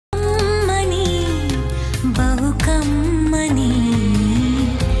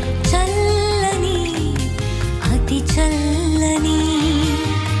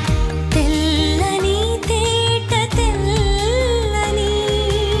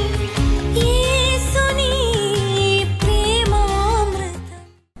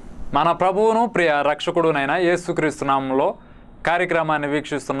మన ప్రభువును ప్రియ రక్షకుడునైన యేసుక్రీస్తు నామములో కార్యక్రమాన్ని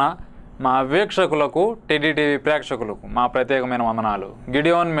వీక్షిస్తున్న మా వీక్షకులకు టీడీటీవీ ప్రేక్షకులకు మా ప్రత్యేకమైన వందనాలు.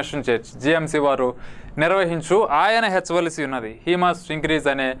 గిడియోన్ మిషన్ చర్చ్ జిఎంసి వారు నిర్వహించు ఆయన హెచ్చవలసి ఉన్నది, హీ మస్ట్ ఇంక్రీజ్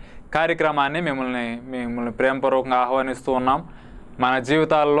అనే కార్యక్రమాన్ని మిమ్మల్ని ప్రేమపూర్వకంగా ఆహ్వానిస్తూ ఉన్నాం. మన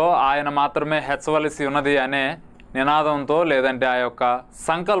జీవితాల్లో ఆయన మాత్రమే హెచ్చవలసి ఉన్నది అనే నినాదంతో లేదంటే ఆ యొక్క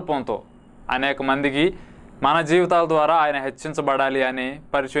సంకల్పంతో అనేక మందికి మన జీవితాల ద్వారా ఆయన హెచ్చించబడాలి అని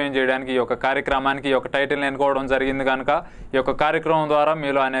పరిచయం చేయడానికి ఈ యొక్క కార్యక్రమానికి ఈ యొక్క టైటిల్ని ఎన్నుకోవడం జరిగింది. కనుక ఈ యొక్క కార్యక్రమం ద్వారా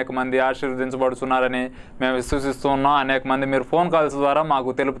మీలో అనేక మంది ఆశీర్వదించబడుతున్నారని మేము విశ్వసిస్తూ ఉన్నాం. అనేక మంది మీరు ఫోన్ కాల్స్ ద్వారా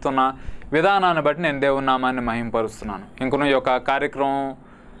మాకు తెలుపుతున్న విధానాన్ని బట్టి నేను దేవుని నామాన్ని మహింపరుస్తున్నాను. ఇంకను ఈ యొక్క కార్యక్రమం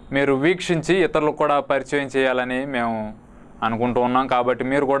మీరు వీక్షించి ఇతరులకు కూడా పరిచయం చేయాలని మేము అనుకుంటూ ఉన్నాం. కాబట్టి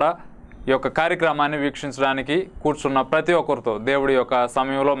మీరు కూడా ఈ యొక్క కార్యక్రమాన్ని వీక్షించడానికి కూర్చున్న ప్రతి ఒక్కరితో దేవుడి యొక్క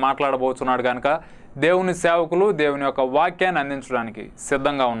సమయంలో మాట్లాడబోతున్నాడు. కనుక దేవుని సేవకులు దేవుని యొక్క వాక్యాన్ని అందించడానికి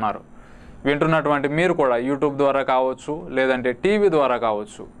సిద్ధంగా ఉన్నారు. వింటున్నటువంటి మీరు కూడా యూట్యూబ్ ద్వారా కావచ్చు, లేదంటే టీవీ ద్వారా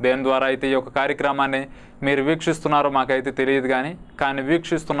కావచ్చు, దేని ద్వారా అయితే ఈ యొక్క కార్యక్రమాన్ని మీరు వీక్షిస్తున్నారో మాకైతే తెలియదు. కానీ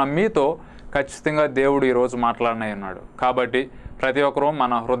వీక్షిస్తున్న మీతో ఖచ్చితంగా దేవుడు ఈరోజు మాట్లాడనే ఉన్నాడు. కాబట్టి ప్రతి ఒక్కరూ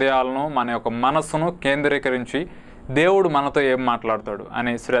మన హృదయాలను మన యొక్క మనస్సును కేంద్రీకరించి దేవుడు మనతో ఏం మాట్లాడతాడు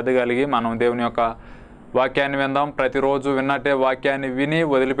అని శ్రద్ధ కలిగి మనం దేవుని యొక్క వాక్యాన్ని విందాం. ప్రతిరోజు విన్నట్టే వాక్యాన్ని విని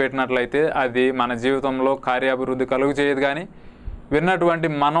వదిలిపెట్టినట్లయితే అది మన జీవితంలో కార్యాభివృద్ధి కలుగు చేయదు. కానీ విన్నటువంటి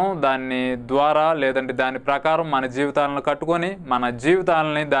మనం దాని ద్వారా లేదంటే దాని ప్రకారం మన జీవితాలను కట్టుకొని మన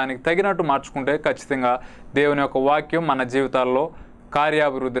జీవితాలని దానికి తగినట్టు మార్చుకుంటే ఖచ్చితంగా దేవుని యొక్క వాక్యం మన జీవితాల్లో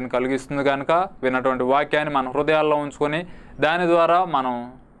కార్యాభివృద్ధిని కలిగిస్తుంది. కనుక విన్నటువంటి వాక్యాన్ని మన హృదయాల్లో ఉంచుకొని దాని ద్వారా మనం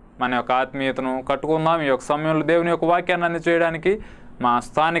మన యొక్క ఆత్మీయతను కట్టుకుందాం. ఈ యొక్క సమయంలో దేవుని యొక్క వాక్యాన్ని అందజేయడానికి మా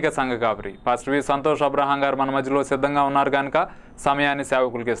స్థానిక సంఘ కాపరి పాస్టర్ వి సంతోష్ అబ్రహాం గారు మన మధ్యలో సిద్ధంగా ఉన్నారు. కనుక సమయాన్ని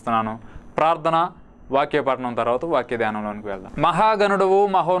సేవకులకి ఇస్తున్నాను. ప్రార్థన, వాక్య పఠనం తర్వాత వాక్య ధ్యానంలోనికి వెళ్దాం. మహాగణుడువు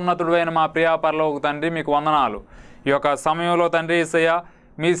మహోన్నతుడు అయిన మా ప్రియ పరలోక తండ్రి, మీకు వందనాలు. ఈ యొక్క సమయంలో తండ్రి యేసయ్య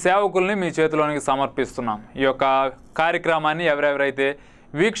మీ సేవకుల్ని మీ చేతిలోనికి సమర్పిస్తున్నాం. ఈ యొక్క కార్యక్రమాన్ని ఎవరెవరైతే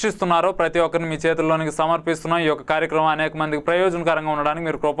వీక్షిస్తున్నారో ప్రతి ఒక్కరిని మీ చేతుల్లోనికి సమర్పిస్తున్నాం. ఈ యొక్క కార్యక్రమం అనేక మందికి ప్రయోజనకరంగా ఉండడానికి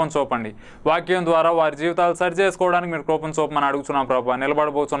మీరు కృపను చూపండి. వాక్యం ద్వారా వారి జీవితాలు సరి చేసుకోవడానికి మీరు కృపను చూపమని అడుగుతున్నాం. ప్రభా,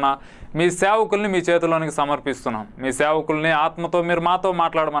 నిలబడబోతున్న మీ సేవకుల్ని మీ చేతుల్లోనికి సమర్పిస్తున్నాం. మీ సేవకుల్ని ఆత్మతో మీరు మాతో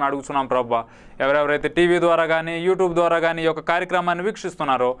మాట్లాడమని అడుగుతున్నాం. ప్రభా, ఎవరెవరైతే టీవీ ద్వారా కానీ యూట్యూబ్ ద్వారా కానీ ఈ యొక్క కార్యక్రమాన్ని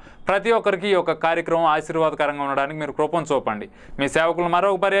వీక్షిస్తున్నారో ప్రతి ఒక్కరికి ఈ యొక్క కార్యక్రమం ఆశీర్వాదకరంగా ఉండడానికి మీరు కృపను చూపండి. మీ సేవకులను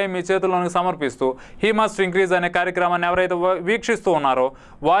మరొక పర్యాయం మీ చేతుల్లోనికి సమర్పిస్తూ హీ మస్ట్ ఇంక్రీజ్ అనే కార్యక్రమాన్ని ఎవరైతే వీక్షిస్తూ ఉన్నారో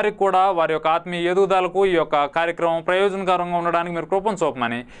వారికి కూడా వారి యొక్క ఆత్మీయ ఎదుగుదలకు ఈ యొక్క కార్యక్రమం ప్రయోజనకరంగా ఉండడానికి మీరు కృపను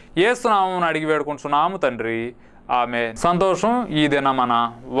చూపమని యేసు నామమున అడిగి వేడుకుంటున్నాము తండ్రి, ఆమేన్. సంతోషం. ఈ దిన మన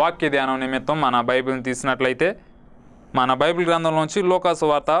వాక్య ధ్యానం నిమిత్తం మన బైబిల్ని తీసినట్లయితే మన బైబిల్ గ్రంథంలోంచి లూకా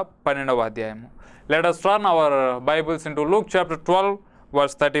సువార్త 12వ అధ్యాయము. Let us turn our Bibles into Luke chapter 12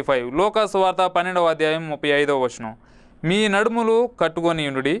 verse 35. లూకా సువార్త 12వ అధ్యాయం 35వ వచనం. మీ నడుములు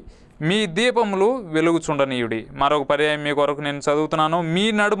కట్టుకొనియుండుడి, మీ దీపములు వెలుగుచుండనీయుడి. మరొక పర్యాయం మీ కొరకు నేను చదువుతున్నాను. మీ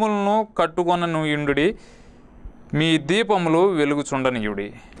నడుములను కట్టుకొననీయుండుడి, మీ దీపములు వెలుగుచుండనీయుడి.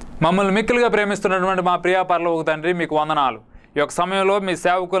 మమ్మల్ని మిక్కిలుగా ప్రేమిస్తున్నటువంటి మా ప్రియ పరలోక తండ్రి, మీకు వందనాలు. ఈ యొక్క సమయంలో మీ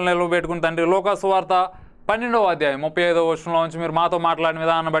సేవకులను నిలవబెట్టుకుని తండ్రి, లూకా సువార్త 12వ అధ్యాయం 35వ వచనంలో నుంచి మీరు మాతో మాట్లాడిన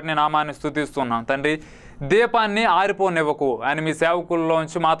విధానాన్ని బట్టి నేను నామాన్ని స్తుతిస్తున్నాను తండ్రి. దీపాన్ని ఆరిపోనివ్వకు అని మీ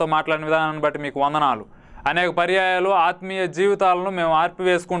సేవకుల్లోంచి మాతో మాట్లాడిన విధానాన్ని బట్టి మీకు వందనాలు. అనేక పర్యాయాలు ఆత్మీయ జీవితాలను మేము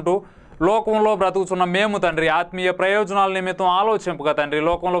ఆర్పివేసుకుంటూ లోకంలో బ్రతుకుతున్న మేము తండ్రి, ఆత్మీయ ప్రయోజనాల నిమిత్తం ఆలోచింపగా తండ్రి,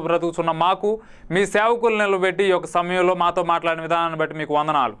 లోకంలో బ్రతుకుతున్న మాకు మీ సేవకులు నిలబెట్టి ఈ యొక్క సమయంలో మాతో మాట్లాడిన విధానాన్ని బట్టి మీకు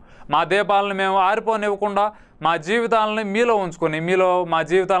వందనాలు. మా దీపాలను మేము ఆరిపోనివ్వకుండా మా జీవితాలని మీలో ఉంచుకొని మా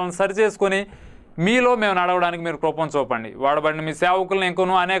జీవితాలను సరిచేసుకొని మీలో మేము నడవడానికి మీరు కృపను చూపండి. వాడబడిన మీ సేవకులను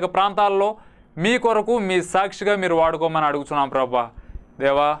ఇంకొను అనేక ప్రాంతాల్లో మీ కొరకు మీ సాక్షిగా మీరు వాడుకోమని అడుగుతున్నాం. ప్రభా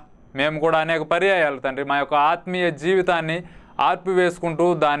దేవా, మేము కూడా అనేక పర్యాయాలు తండ్రి మా యొక్క ఆత్మీయ జీవితాన్ని ఆర్పివేసుకుంటూ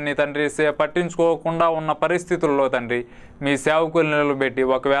దాన్ని తండ్రి పట్టించుకోకుండా ఉన్న పరిస్థితుల్లో తండ్రి మీ సేవకులను నిలబెట్టి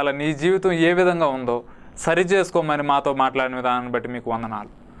ఒకవేళ నీ జీవితం ఏ విధంగా ఉందో సరి చేసుకోమని మాతో మాట్లాడిన విధానాన్ని బట్టి మీకు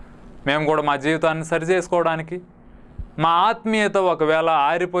వందనాలు. మేము కూడా మా జీవితాన్ని సరి చేసుకోవడానికి మా ఆత్మీయత ఒకవేళ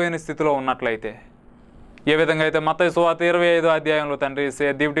ఆరిపోయిన స్థితిలో ఉన్నట్లయితే, ఏ విధంగా అయితే మత్తయి సువార్త 25వ అధ్యాయంలో తండ్రి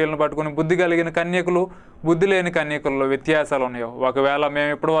దివిటీలను పట్టుకుని బుద్ధి కలిగిన కన్యకులు బుద్ధి లేని కన్యకుల్లో వ్యత్యాసాలు ఉన్నాయో, ఒకవేళ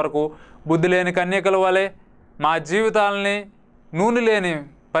మేము ఇప్పటి వరకు బుద్ధి లేని కన్యకుల వలె మా జీవితాలని నూనె లేని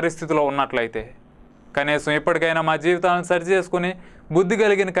పరిస్థితిలో ఉన్నట్లయితే కనీసం ఇప్పటికైనా మా జీవితాలను సరిచేసుకుని బుద్ధి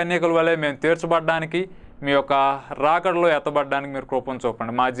కలిగిన కన్యకుల వలె మేము తీర్చబడ్డానికి మీ యొక్క రాకడలో ఎత్తబడ్డానికి మీరు కృపను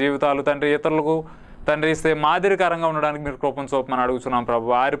చూపండి. మా జీవితాలు తండ్రి ఇతరులకు తండ్రి మాదిరికరంగా ఉండడానికి మీరు కృపను చూపమని అడుగుతున్నాం. ప్రభు,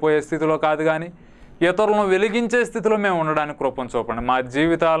 ఆరిపోయే స్థితిలో కాదు కానీ ఇతరులను వెలిగించే స్థితిలో మేము ఉండడానికి కృపను చూపండి. మా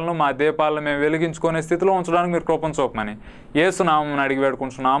జీవితాలను, మా దీపాలను మేము వెలిగించుకునే స్థితిలో ఉంచడానికి మీరు కృపను చూపమని యేసు నామమున అడిగి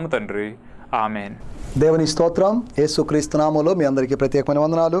వేడుకుంటున్నాము తండ్రి. ఆమేన్. దేవుని స్తోత్రం. యేసుక్రీస్తు నామములో మీ అందరికీ ప్రత్యేకమైన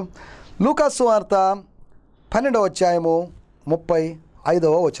వందనాలు. లూకాసు సువార్త 12వ అధ్యాయము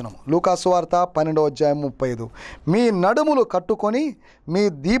 35వ వచనము. లూకాసు సువార్త 12వ అధ్యాయం 35. మీ నడుములు కట్టుకొని మీ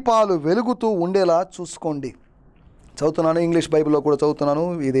దీపాలు వెలుగుతూ ఉండేలా చూసుకోండి. చదువుతున్నాను, ఇంగ్లీష్ బైబిల్లో కూడా చదువుతున్నాను.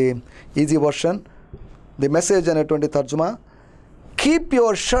 ఇది ఈజీ వర్షన్, ది మెసేజ్ అనేటువంటి తర్జుమా. Keep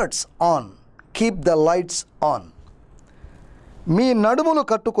your shirts on, keep the lights on. మీ నడుములు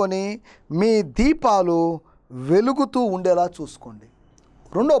కట్టుకొని మీ దీపాలు వెలుగుతూ ఉండేలా చూసుకోండి.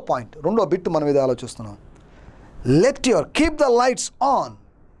 రెండో పాయింట్, రెండో బిట్ మనం ఇది ఆలోచిస్తున్నాం. Keep the lights on.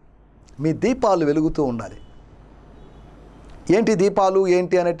 మీ దీపాలు వెలుగుతూ ఉండాలి. ఏంటి దీపాలు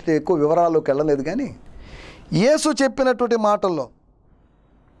ఏంటి అనేటువంటి ఎక్కువ వివరాల్లోకి వెళ్ళలేదు, కానీ యేసు చెప్పినటువంటి మాటల్లో,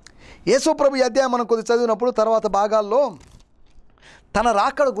 యేసు ప్రభు ఈ అధ్యాయం మనం కొద్ది చదివినప్పుడు తర్వాత భాగాల్లో తన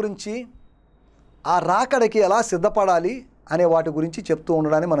రాకడ గురించి, ఆ రాకడకి ఎలా సిద్ధపడాలి అనే వాటి గురించి చెప్తూ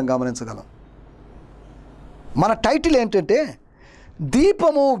ఉండడాన్ని మనం గమనించగలం. మన టైటిల్ ఏంటంటే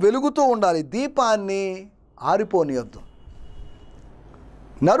దీపము వెలుగుతూ ఉండాలి, దీపాన్ని ఆరిపోనియొద్దు.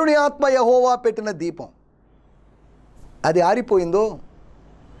 నరుని ఆత్మ యెహోవా పెట్టిన దీపం అది ఆరిపోయిందో,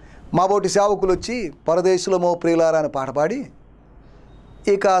 మా బోటి సేవకులు వచ్చి పరదేశులమో ప్రియులారా అని పాట పాడి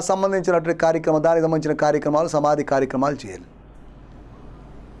ఇక సంబంధించినటువంటి కార్యక్రమం, దానికి సంబంధించిన కార్యక్రమాలు, సమాధి కార్యక్రమాలు చేయాలి.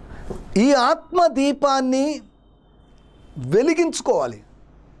 ఈ ఆత్మ దీపాన్ని వెలిగించుకోవాలి.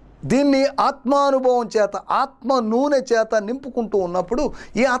 దీన్ని ఆత్మానుభవం చేత, ఆత్మ నూనె చేత నింపుకుంటూ ఉన్నప్పుడు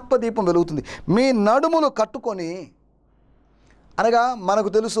ఈ ఆత్మదీపం వెలుగుతుంది. మీ నడుములు కట్టుకొని అనగా మనకు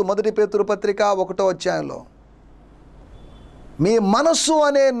తెలుసు, 1 పేతురు పత్రిక 1వ అధ్యాయంలో మీ మనస్సు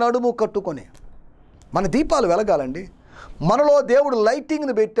అనే నడుము కట్టుకొని. మన దీపాలు వెలగాలండి. మనలో దేవుడు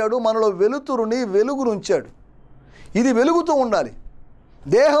లైటింగ్ని పెట్టాడు, మనలో వెలుతురుని, వెలుగునుంచాడు. ఇది వెలుగుతూ ఉండాలి.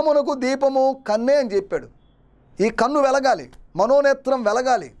 దేహమునకు దీపము కన్నే అని చెప్పాడు. ఈ కన్ను వెలగాలి, మనోనేత్రం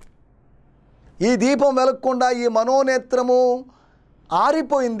వెలగాలి. ఈ దీపం వెలగకుండా ఈ మనోనేత్రము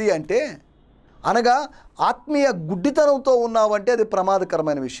ఆరిపోయింది అంటే, అనగా ఆత్మీయ గుడ్డితనంతో ఉన్నావంటే అది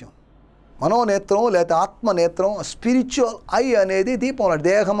ప్రమాదకరమైన విషయం. మనోనేత్రం లేదా ఆత్మనేత్రం, స్పిరిచువల్ ఐ అనేది దీపం.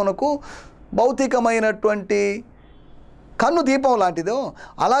 దేహమునకు భౌతికమైనటువంటి కన్ను దీపం లాంటిదో,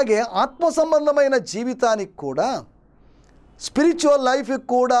 అలాగే ఆత్మ సంబంధమైన జీవితానికి కూడా, స్పిరిచువల్ లైఫ్కి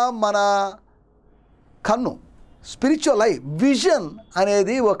కూడా మన కన్ను, స్పిరిచువల్ లైఫ్, విజన్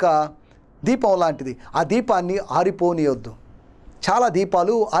అనేది ఒక దీపం లాంటిది. ఆ దీపాన్ని ఆరిపోనియొద్దు. చాలా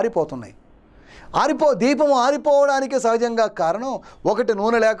దీపాలు ఆరిపోతున్నాయి. దీపం ఆరిపోవడానికి సహజంగా కారణం, ఒకటి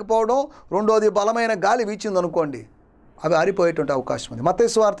నూనె లేకపోవడం, రెండోది బలమైన గాలి వీచిందనుకోండి, అవి ఆరిపోయేటువంటి అవకాశం ఉంది.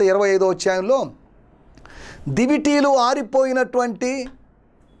 మత్తయి సువార్త 25వ అధ్యాయంలో దివిటీలు ఆరిపోయినటువంటి,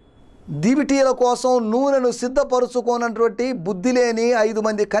 దివిటీల కోసం నూనెను సిద్ధపరుచుకోనటువంటి బుద్ధి లేని 5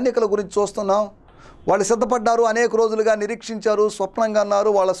 మంది కన్యకల గురించి చూస్తున్నాం. వాళ్ళు సిద్ధపడ్డారు, అనేక రోజులుగా నిరీక్షించారు, స్వప్నంగా అన్నారు,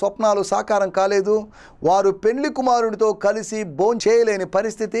 వాళ్ళ స్వప్నాలు సాకారం కాలేదు. వారు పెళ్లి కుమారుడితో కలిసి భోంచేయలేని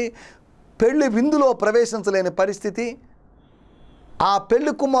పరిస్థితి, పెళ్లి విందులో ప్రవేశించలేని పరిస్థితి, ఆ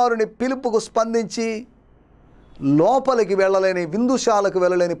పెళ్లి కుమారుని పిలుపుకు స్పందించి లోపలికి వెళ్ళలేని, విందుశాలకు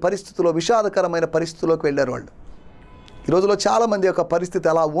వెళ్ళలేని పరిస్థితిలో, విషాదకరమైన పరిస్థితిలోకి వెళ్ళారు వాళ్ళు. ఈ రోజులో చాలామంది యొక్క పరిస్థితి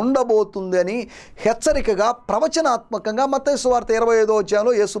అలా ఉండబోతుంది అని హెచ్చరికగా, ప్రవచనాత్మకంగా మత్తయి సువార్త 25వ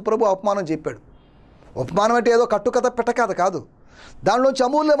అధ్యాయంలో యేసు ప్రభు ఉపమానం చెప్పాడు. ఉపమానం అంటే ఏదో కట్టుకథ పెట్టకథ కాదు, దానిలోంచి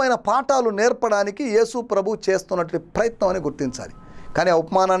అమూల్యమైన పాఠాలు నేర్పడానికి యేసు ప్రభు చేస్తున్నటువంటి ప్రయత్నం అని గుర్తించాలి. కానీ ఆ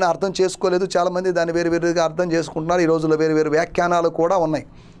ఉపమానాన్ని అర్థం చేసుకోలేదు చాలామంది, దాన్ని వేరుగా అర్థం చేసుకుంటున్నారు. ఈ రోజుల్లో వేరు వ్యాఖ్యానాలు కూడా ఉన్నాయి.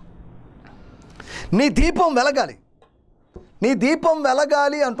 నీ దీపం వెలగాలి. నీ దీపం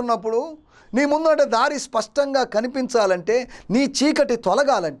వెలగాలి అంటున్నప్పుడు, నీ ముందు దారి స్పష్టంగా కనిపించాలంటే, నీ చీకటి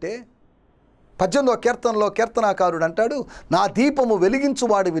తొలగాలంటే, 18వ కీర్తనలో కీర్తనాకారుడు అంటాడు, నా దీపము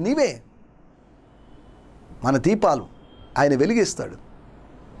వెలిగించువాడివి నీవే. మన దీపాలు ఆయన వెలిగిస్తాడు.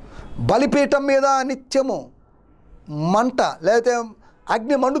 బలిపీఠం మీద నిత్యము మంట లేకపోతే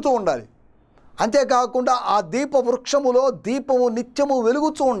అగ్ని మండుతూ ఉండాలి. అంతేకాకుండా ఆ దీప వృక్షములో దీపము నిత్యము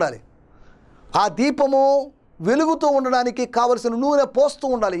వెలుగుతూ ఉండాలి. ఆ దీపము వెలుగుతూ ఉండడానికి కావలసిన నూనె పోస్తూ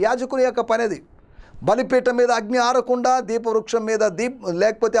ఉండాలి. యాజకుని యొక్క పనిది. బలిపీఠం మీద అగ్ని ఆరకుండా, దీపవృక్షం మీద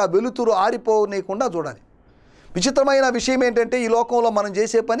లేకపోతే ఆ వెలుతురు ఆరిపోనీయకుండా చూడాలి. విచిత్రమైన విషయం ఏంటంటే, ఈ లోకంలో మనం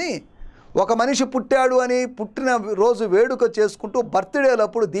చేసే పని, ఒక మనిషి పుట్టాడు అని పుట్టిన రోజు వేడుక చేసుకుంటూ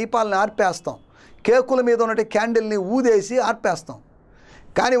బర్త్డేలప్పుడు దీపాలను ఆర్పేస్తాం, కేకుల మీద ఉన్నట్టు క్యాండిల్ని ఊదేసి ఆర్పేస్తాం.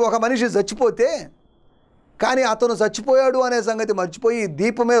 కానీ ఒక మనిషి చచ్చిపోతే, కానీ అతను చచ్చిపోయాడు అనే సంగతి మర్చిపోయి,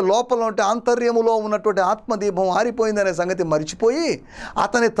 దీపమే లోపల ఉంటే ఆంతర్యములో ఉన్నటువంటి ఆత్మదీపం ఆరిపోయిందనే సంగతి మర్చిపోయి,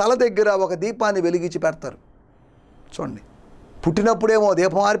 అతని తల దగ్గర ఒక దీపాన్ని వెలిగించి పెడతారు. చూడండి, పుట్టినప్పుడేమో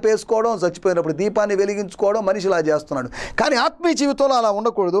దీపం ఆరిపేసుకోవడం, చచ్చిపోయినప్పుడు దీపాన్ని వెలిగించుకోవడం మనిషిలా చేస్తున్నాడు. కానీ ఆత్మీయ జీవితంలో అలా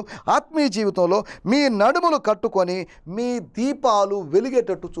ఉండకూడదు. ఆత్మీయ జీవితంలో మీ నడుములు కట్టుకొని మీ దీపాలు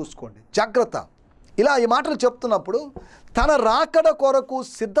వెలిగేటట్టు చూసుకోండి. జాగ్రత్త. ఇలా ఈ మాటలు చెప్తున్నప్పుడు తన రాకడ కొరకు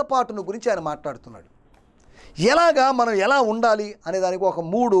సిద్ధపాటును గురించి ఆయన మాట్లాడుతున్నాడు. ఎలాగా మనం ఎలా ఉండాలి అనే దానికి ఒక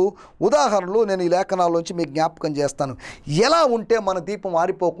 3 ఉదాహరణలు నేను ఈ లేఖనాల్లోంచి మీకు జ్ఞాపకం చేస్తాను. ఎలా ఉంటే మన దీపం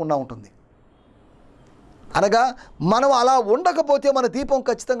ఆరిపోకుండా ఉంటుంది. అనగా మనం అలా ఉండకపోతే మన దీపం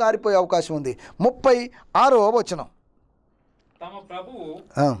ఖచ్చితంగా ఆరిపోయే అవకాశం ఉంది. 36వ వచనం. తమ ప్రభువు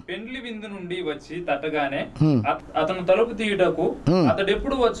పెండ్లి విందు నుండి వచ్చి తట్టగానే అతను తలుపు తీయుటకు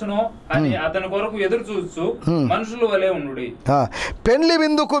అతడెప్పుడు వచ్చునో అని అతని కొరకు ఎదురు చూస్తూ మనుషుల వలె ఉండుడి. పెండ్లి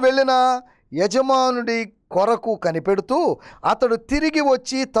విందుకు వెళ్ళిన యజమానుడి కొరకు కనిపెడుతూ అతడు తిరిగి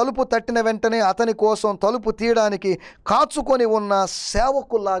వచ్చి తలుపు తట్టిన వెంటనే అతని కోసం తలుపు తీయడానికి కాచుకొని ఉన్న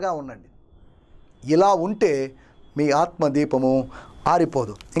సేవకుల్లాగా ఉండండి. ఇలా ఉంటే మీ ఆత్మదీపము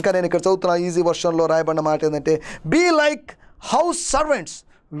ఆరిపోదు. ఇంకా నేను ఇక్కడ చదువుతున్న ఈజీ వర్షన్లో రాయబడిన మాట ఏంటంటే, be like house servants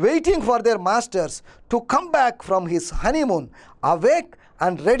waiting for their masters to come back from his honeymoon, awake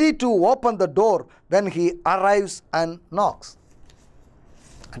and ready to open the door when he arrives and నాక్స్.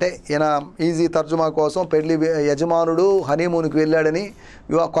 అంటే ఈయన ఈజీ తర్జుమా కోసం పెళ్లి యజమానుడు హనీమూన్కి వెళ్ళాడని,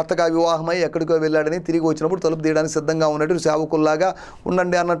 కొత్తగా వివాహమై ఎక్కడికో వెళ్ళాడని, తిరిగి వచ్చినప్పుడు తలుపు తీయడానికి సిద్ధంగా ఉన్నట్టు సేవకుల్లాగా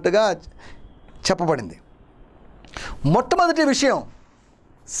ఉండండి అన్నట్టుగా చెప్పబడింది. మొట్టమొదటి విషయం,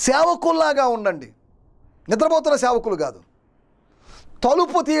 సేవకుల్లాగా ఉండండి. నిద్రపోతున్న సేవకులు కాదు.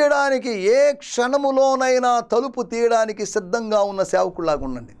 తలుపు తీయడానికి ఏ క్షణములోనైనా తలుపు తీయడానికి సిద్ధంగా ఉన్న సేవకుల్లాగా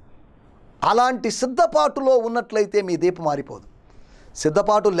ఉండండి. అలాంటి సిద్ధపాటులో ఉన్నట్లయితే మీ దీపం మారిపోదు.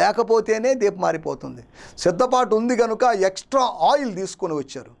 సిద్ధపాటు లేకపోతేనే దీపం మారిపోతుంది. సిద్ధపాటు ఉంది కనుక ఎక్స్ట్రా ఆయిల్ తీసుకొని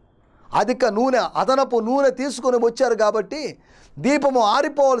వచ్చారు, అధిక నూనె, అదనపు నూనె తీసుకొని వచ్చారు కాబట్టి దీపము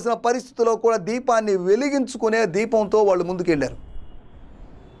ఆరిపోవలసిన పరిస్థితిలో కూడా దీపాన్ని వెలిగించుకునే దీపంతో వాళ్ళు ముందుకెళ్ళారు.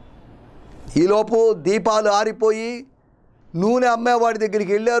 ఈలోపు దీపాలు ఆరిపోయి నూనె అమ్మేవాడి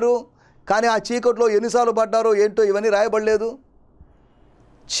దగ్గరికి వెళ్ళారు. కానీ ఆ చీకట్లో ఎన్నిసార్లు పడ్డారో ఏంటో ఇవన్నీ రాయబడలేదు.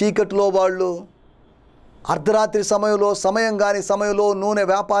 చీకట్లో వాళ్ళు అర్ధరాత్రి సమయం కాని సమయంలో నూనె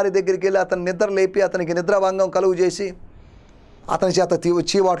వ్యాపారి దగ్గరికి వెళ్ళి అతను నిద్ర లేపి అతనికి నిద్రాభంగం కలుగు చేసి అతని చేత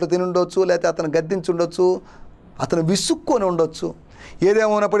చీవాట్లు తిని ఉండొచ్చు, లేకపోతే అతను గద్దించుండొచ్చు, అతను విసుక్కొని ఉండొచ్చు.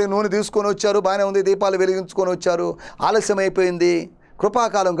 ఏదేమోనప్పుడు నూనె తీసుకొని వచ్చారు, బాగానే ఉంది, దీపాలు వెలిగించుకొని వచ్చారు, ఆలస్యం అయిపోయింది,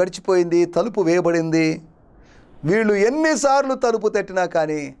 కృపాకాలం గడిచిపోయింది, తలుపు వేయబడింది. వీళ్ళు ఎన్నిసార్లు తలుపు తట్టినా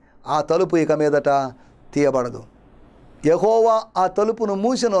కానీ ఆ తలుపు ఇక మీదట తీయబడదు. యెహోవా ఆ తలుపును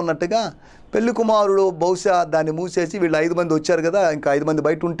మూసిన ఉన్నట్టుగా పెళ్లి కుమారుడు బహుశా దాన్ని మూసేసి వీళ్ళు 5 మంది వచ్చారు కదా, ఇంకా 5 మంది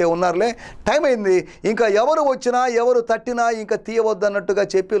బయట ఉంటే ఉన్నారులే, టైం అయింది, ఇంకా ఎవరు వచ్చినా ఎవరు తట్టినా ఇంకా తీయవద్దన్నట్టుగా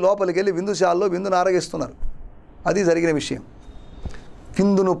చెప్పి లోపలికి వెళ్ళి విందుశాలలో విందును ఆరగిస్తున్నారు. అది జరిగిన విషయం.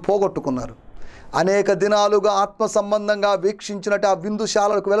 విందును పోగొట్టుకున్నారు. అనేక దినాలుగా ఆత్మ సంబంధంగా వీక్షించినట్టు ఆ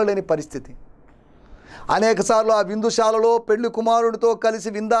విందుశాలకు వెళ్ళలేని పరిస్థితి. అనేకసార్లు ఆ విందుశాలలో పెళ్లి కుమారుడితో కలిసి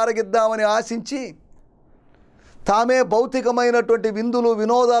విందారగిద్దామని ఆశించి తామే భౌతికమైనటువంటి విందులు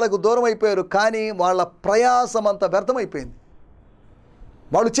వినోదాలకు దూరం అయిపోయారు. కానీ వాళ్ళ ప్రయాసం అంతా వ్యర్థమైపోయింది.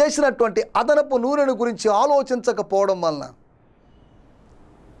 వాళ్ళు చేసినటువంటి అదనపు నూనెను గురించి ఆలోచించకపోవడం వలన,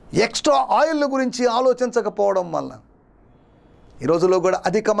 ఎక్స్ట్రా ఆయిల్ గురించి ఆలోచించకపోవడం వలన, ఈ రోజుల్లో కూడా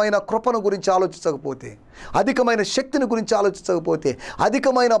అధికమైన కృపను గురించి ఆలోచించకపోతే, అధికమైన శక్తిని గురించి ఆలోచించకపోతే,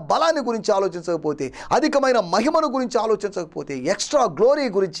 అధికమైన బలాన్ని గురించి ఆలోచించకపోతే, అధికమైన మహిమను గురించి ఆలోచించకపోతే, ఎక్స్ట్రా గ్లోరీ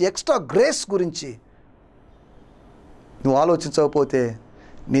గురించి, ఎక్స్ట్రా గ్రేస్ గురించి నువ్వు ఆలోచించకపోతే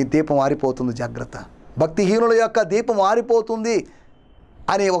నీ దీపం ఆరిపోతుంది. జాగ్రత్త. భక్తిహీనుల యొక్క దీపం ఆరిపోతుంది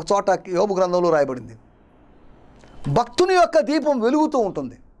అని ఒక చోట యోబు గ్రంథంలో రాయబడింది. భక్తుని యొక్క దీపం వెలుగుతూ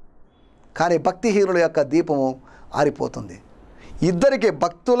ఉంటుంది, కానీ భక్తిహీనుల యొక్క దీపము ఆరిపోతుంది. ఇద్దరికి,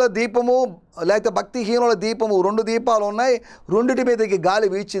 భక్తుల దీపము లేకపోతే భక్తిహీనుల దీపము, 2 దీపాలు ఉన్నాయి, రెండిటి మీదకి గాలి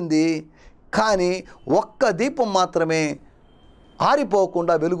వీచింది, కానీ ఒక్క దీపం మాత్రమే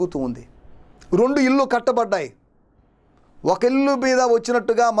ఆరిపోకుండా వెలుగుతూ ఉంది. 2 ఇళ్ళు కట్టబడ్డాయి. ఒక ఇల్లు మీద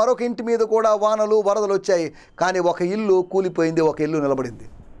వచ్చినట్టుగా మరొక ఇంటి మీద కూడా వానలు వరదలు వచ్చాయి, కానీ ఒక ఇల్లు కూలిపోయింది, ఒక ఇల్లు నిలబడింది.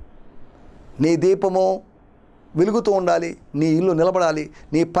 నీ దీపము వెలుగుతూ ఉండాలి, నీ ఇల్లు నిలబడాలి,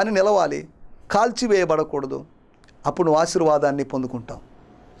 నీ పని నిలవాలి, కాల్చివేయబడకూడదు. అప్పుడు నువ్వు ఆశీర్వాదాన్ని పొందుకుంటావు.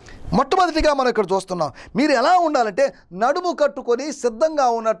 మొట్టమొదటిగా మనం ఇక్కడ చూస్తున్నాం, మీరు ఎలా ఉండాలంటే నడుము కట్టుకొని సిద్ధంగా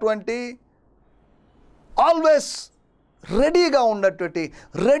ఉన్నటువంటి, ఆల్వేస్ రెడీగా ఉన్నటువంటి,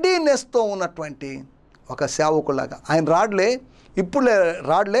 రెడీనెస్తో ఉన్నటువంటి ఒక సేవకులాగా. ఆయన రాడ్లే, ఇప్పుడు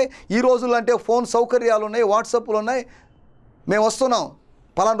రాడ్లే. ఈ రోజుల్లో అంటే ఫోన్ సౌకర్యాలు ఉన్నాయి, వాట్సాప్లు ఉన్నాయి, మేము వస్తున్నాం,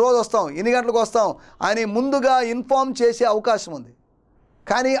 పలానా రోజు వస్తాం, ఎన్ని గంటలకు వస్తాం అని ముందుగా ఇన్ఫామ్ చేసే అవకాశం ఉంది.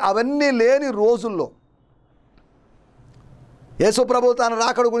 కానీ అవన్నీ లేని రోజుల్లో యేసు ప్రభు తన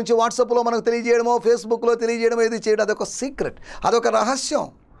రాకడ గురించి వాట్సాప్లో మనకు తెలియజేయడమో, ఫేస్బుక్లో తెలియజేయడమో ఏది చేయడం అదొక సీక్రెట్, అదొక రహస్యం.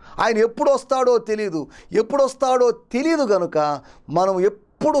 ఆయన ఎప్పుడు వస్తాడో తెలియదు కనుక మనం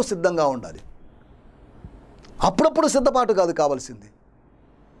ఎప్పుడూ సిద్ధంగా ఉండాలి. అప్పుడప్పుడు సిద్ధపాటు కాదు కావాల్సింది,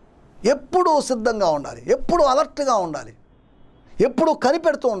 ఎప్పుడూ సిద్ధంగా ఉండాలి, ఎప్పుడూ అలర్ట్గా ఉండాలి, ఎప్పుడూ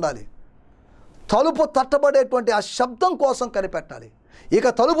కనిపెడుతూ ఉండాలి. తలుపు తట్టబడేటువంటి ఆ శబ్దం కోసం కనిపెట్టాలి. ఇక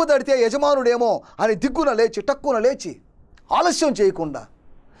తలుపు తడితే యజమానుడేమో అని టక్కున లేచి ఆలస్యం చేయకుండా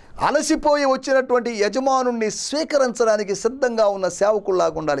అలసిపోయి వచ్చినటువంటి యజమానుణ్ణి స్వీకరించడానికి సిద్ధంగా ఉన్న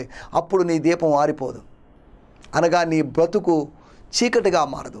సేవకుల్లాగా ఉండాలి. అప్పుడు నీ దీపం ఆరిపోదు, అనగా నీ బ్రతుకు చీకటిగా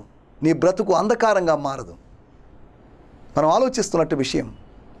మారదు, నీ బ్రతుకు అంధకారంగా మారదు. మనం ఆలోచిస్తున్నట్టు విషయం,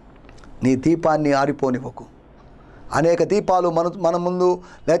 నీ దీపాన్ని ఆరిపోనివ్వకు. అనేక దీపాలు మన ముందు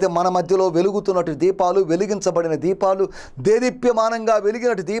లేకపోతే మన మధ్యలో వెలుగుతున్నట్టు దీపాలు, వెలిగించబడిన దీపాలు, దేదీప్యమానంగా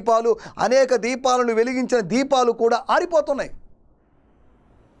వెలిగినట్టు దీపాలు, అనేక దీపాలను వెలిగించిన దీపాలు కూడా ఆరిపోతున్నాయి.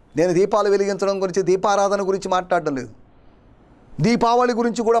 నేను దీపాలు వెలిగించడం గురించి, దీపారాధన గురించి మాట్లాడడం లేదు, దీపావళి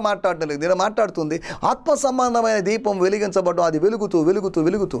గురించి కూడా మాట్లాడడం లేదు. నేను మాట్లాడుతుంది ఆత్మ సంబంధమైన దీపం వెలిగించబడడం, అది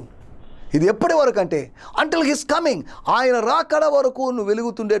వెలుగుతూ ఇది ఎప్పటి వరకు అంటే అంటిల్ హిస్ కమింగ్, ఆయన రాకడ వరకు నువ్వు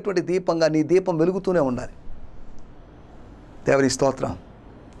వెలుగుతుండేటువంటి దీపంగా నీ దీపం వెలుగుతూనే ఉండాలి. దేవుని స్తోత్రం.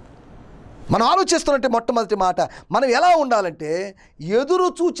 మనం ఆలోచిస్తున్నట్టు మొట్టమొదటి మాట, మనం ఎలా ఉండాలంటే ఎదురు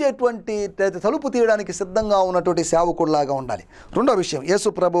చూచేటువంటి తలుపు తీయడానికి సిద్ధంగా ఉన్నటువంటి సేవకుడిలాగా ఉండాలి. రెండో విషయం, యేసు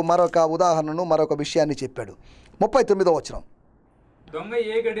ప్రభు మరొక ఉదాహరణను, మరొక విషయాన్ని చెప్పాడు. 39వ వచనం, దొంగ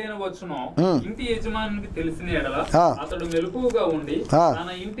ఏ గడియన వచ్చునో ఇంటి యజమానికి తెలిసిన ఎడల అతడు మెలకువగా ఉండి తన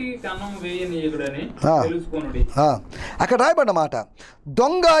ఇంటికి కన్నం వేయనీయుడని తెలుసుకొనుడి. అక్కడ రాయబడ్డ మాట,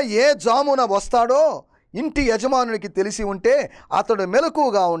 దొంగ ఏ జామున వస్తాడో ఇంటి యజమానునికి తెలిసి ఉంటే అతడు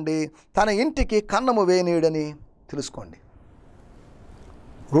మెలకువగా ఉండి తన ఇంటికి కన్నము వేయనీయుడని తెలుసుకోండి.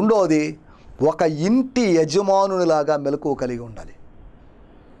 రెండోది, ఒక ఇంటి యజమానునిలాగా మెలకువ కలిగి ఉండాలి.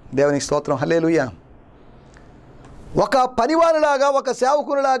 దేవునికి స్తోత్రం, హల్లెలూయా. ఒక పనివానిలాగా, ఒక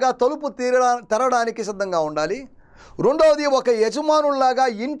సేవకునిలాగా తలుపు తెరడానికి సిద్ధంగా ఉండాలి. రెండవది, ఒక యజమానులాగా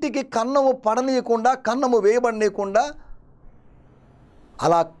ఇంటికి కన్నము పడనీయకుండా, కన్నము వేయబడనీయకుండా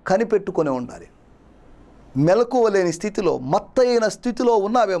అలా కనిపెట్టుకొని ఉండాలి. మెలకువ లేని స్థితిలో, మత్తైన స్థితిలో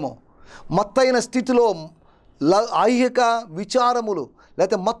ఉన్నావేమో, మత్తైన స్థితిలో ఐహిక విచారములు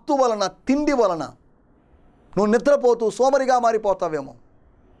లేకపోతే మత్తు వలన, తిండి వలన నువ్వు నిద్రపోతూ సోమరిగా మారిపోతావేమో.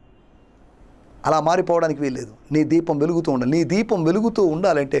 అలా మారిపోవడానికి వీల్లేదు. నీ దీపం వెలుగుతూ ఉండాలి. నీ దీపం వెలుగుతూ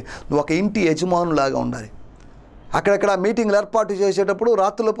ఉండాలంటే నువ్వు ఒక ఇంటి యజమానులాగా ఉండాలి. అక్కడక్కడ మీటింగ్లు ఏర్పాటు చేసేటప్పుడు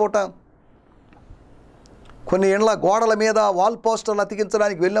రాత్రుల పూట కొన్ని ఇండ్ల గోడల మీద వాల్ పోస్టర్లు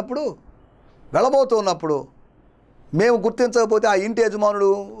అతికించడానికి వెళ్ళబోతూ ఉన్నప్పుడు మేము గుర్తించకపోతే ఆ ఇంటి యజమానుడు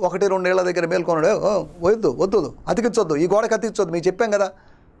 1-2 ఏళ్ల దగ్గర మేల్కొన్నాడు, వద్దు అతికించొద్దు, ఈ గోడకి అతికించొద్దు, మీకు చెప్పాం కదా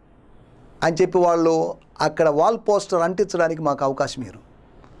అని చెప్పి వాళ్ళు అక్కడ వాల్ పోస్టర్ అంటించడానికి మాకు అవకాశం ఇవ్వరు.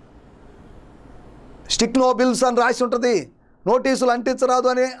 స్టిక్ నో బిల్స్ అని రాసి ఉంటుంది, నోటీసులు అంటించరాదు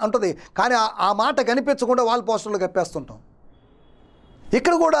అని ఉంటుంది. కానీ ఆ మాట కనిపించకుండా వాల్ పోస్టర్లు కప్పేస్తుంటాం.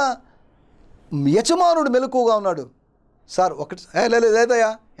 ఇక్కడ కూడా యజమానుడు మెలకువగా ఉన్నాడు. సార్ లేదయ్యా,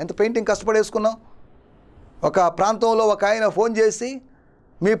 ఎంత పెయింటింగ్ కష్టపడేసుకున్నాం. ఒక ప్రాంతంలో ఒక ఆయన ఫోన్ చేసి,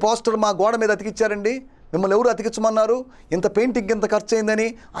 మీ పోస్టర్ మా గోడ మీద అతికిచ్చారండి, మిమ్మల్ని ఎవరు అతికించమన్నారు, ఇంత పెయింటింగ్ ఇంత ఖర్చు అయిందని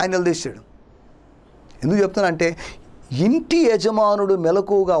ఆయన నిలదీశాడు. ఎందుకు చెప్తానంటే, ఇంటి యజమానుడు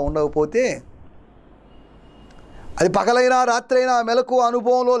మెలకువగా ఉండకపోతే, అది పగలైనా రాత్రైనా మెలకువ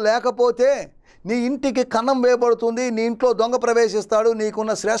అనుభవంలో లేకపోతే నీ ఇంటికి కన్నం వేయబడుతుంది, నీ ఇంట్లో దొంగ ప్రవేశిస్తాడు,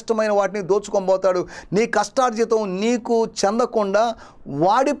 నీకున్న శ్రేష్టమైన వాటిని దోచుకొని పోతాడు, నీ కష్టార్జితం నీకు చెందకుండా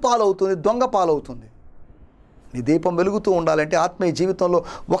వాడి పాలవుతుంది, దొంగ పాలవుతుంది. నీ దీపం వెలుగుతూ ఉండాలంటే, ఆత్మీయ జీవితంలో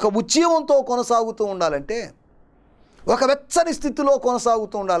ఒక ఉజ్జీవంతో కొనసాగుతూ ఉండాలంటే, ఒక వెచ్చని స్థితిలో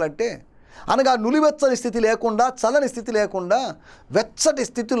కొనసాగుతూ ఉండాలంటే, అనగా నులివెచ్చని స్థితి లేకుండా, చల్లని స్థితి లేకుండా వెచ్చటి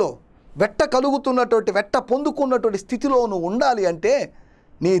స్థితిలో, వెట్ట కలుగుతున్నటువంటి, వెట్ట పొందుకున్నటువంటి స్థితిలో నువ్వు ఉండాలి అంటే,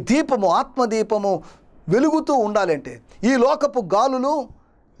 నీ దీపము, ఆత్మదీపము వెలుగుతూ ఉండాలంటే, ఈ లోకపు గాలులు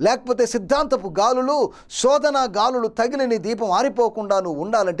లేకపోతే సిద్ధాంతపు గాలులు, శోధన గాలులు తగిలి నీ దీపం ఆరిపోకుండా నువ్వు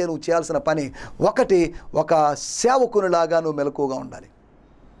ఉండాలంటే నువ్వు చేయాల్సిన పని ఒకటి, ఒక సేవకునిలాగా నువ్వు మెలకువగా ఉండాలి.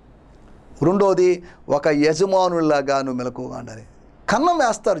 రెండోది, ఒక యజమానులాగా నువ్వు మెలకువగా ఉండాలి. కన్నం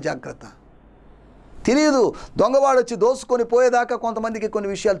వేస్తారు, జాగ్రత్త. తెలియదు, దొంగవాడు వచ్చి దోసుకొని పోయేదాకా కొంతమందికి కొన్ని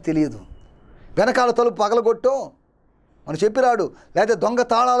విషయాలు తెలియదు. వెనకాల తలుపు పగలగొట్టో మనం చెప్పిరాడు, లేదా దొంగ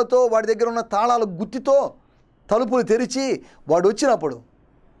తాళాలతో, వాడి దగ్గర ఉన్న తాళాల గుత్తితో తలుపులు తెరిచి వాడు వచ్చినప్పుడు,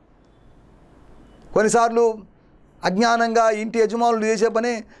 కొన్నిసార్లు అజ్ఞానంగా ఇంటి యజమానులు చేసే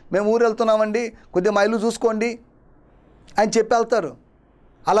పని, మేము ఊరు వెళ్తున్నామండి, కొద్దిగా మా ఇల్లు చూసుకోండి అని చెప్పి వెళ్తారు.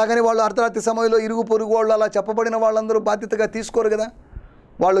 అలాగని వాళ్ళు అర్ధరాత్రి సమయంలో ఇరుగు పొరుగు వాళ్ళు అలా చెప్పబడిన వాళ్ళందరూ బాధ్యతగా తీసుకోరు కదా.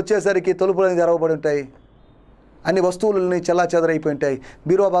 వాళ్ళు వచ్చేసరికి తలుపులు తెరవబడి ఉంటాయి, అన్ని వస్తువులని చెల్లాచెదరైపోయి ఉంటాయి,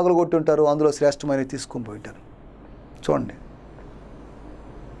 బీరువా పగలు కొట్టుంటారు, అందులో శ్రేష్టమైనవి తీసుకొని పోయి ఉంటారు. చూడండి,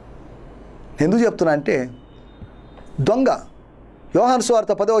 ఎందుకు చెప్తున్నా అంటే దొంగ, యోహాను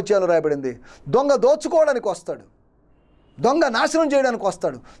సువార్త 10వ అధ్యాయంలో రాయబడింది, దొంగ దోచుకోవడానికి వస్తాడు, దొంగ నాశనం చేయడానికి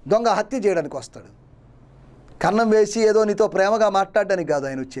వస్తాడు, దొంగ హత్య చేయడానికి వస్తాడు. కన్నం వేసి ఏదో నీతో ప్రేమగా మాట్లాడడానికి కాదు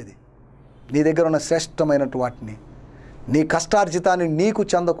ఆయన వచ్చేది. నీ దగ్గర ఉన్న శ్రేష్టమైనటు వాటిని, నీ కష్టార్జితాన్ని నీకు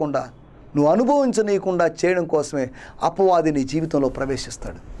చెందకుండా, నువ్వు అనుభవించనీయకుండా చేయడం కోసమే అపవాది నీ జీవితంలో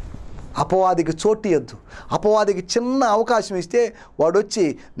ప్రవేశిస్తాడు. అపవాదికి చోటు ఇవ్వద్దు. అపవాదికి చిన్న అవకాశం ఇస్తే వాడు వచ్చి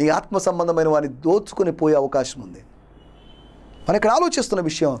నీ ఆత్మ సంబంధమైన వాడిని దోచుకొని పోయే అవకాశం ఉంది. మనం ఇక్కడ ఆలోచిస్తున్న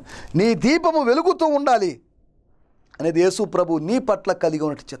విషయం, నీ దీపము వెలుగుతూ ఉండాలి అనేది యేసు ప్రభు నీ పట్ల కలిగి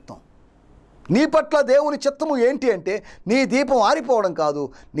ఉన్నట్టు చిత్తం. నీ పట్ల దేవుని చిత్తము ఏంటి అంటే నీ దీపం ఆరిపోవడం కాదు,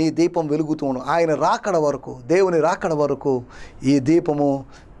 నీ దీపం వెలుగుతూ ఉండడం. ఆయన రాకడ వరకు, దేవుని రాకడ వరకు ఈ దీపము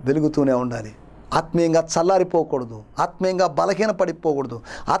వెలుగుతూనే ఉండాలి. ఆత్మీయంగా చల్లారిపోకూడదు, ఆత్మీయంగా బలహీనపడిపోకూడదు,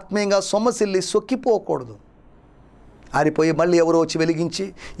 ఆత్మీయంగా సొమ్మసిల్లి సొక్కిపోకూడదు. ఆరిపోయి మళ్ళీ ఎవరో వచ్చి వెలిగించి,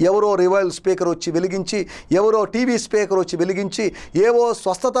 ఎవరో రివైల్ స్పీకర్ వచ్చి వెలిగించి, ఎవరో టీవీ స్పీకర్ వచ్చి వెలిగించి, ఏవో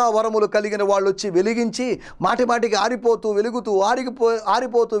స్వస్థతా వరములు కలిగిన వాళ్ళు వచ్చి వెలిగించి మాటి మాటికి ఆరిపోతూ వెలుగుతూ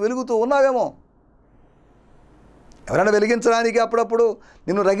ఆరిపోతూ వెలుగుతూ ఉన్నావేమో. ఎవరైనా వెలిగించడానికి, అప్పుడప్పుడు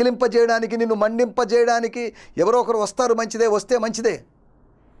నిన్ను రగిలింపజేయడానికి, నిన్ను మండింపజేయడానికి ఎవరో ఒకరు వస్తారు, మంచిదే, వస్తే మంచిదే.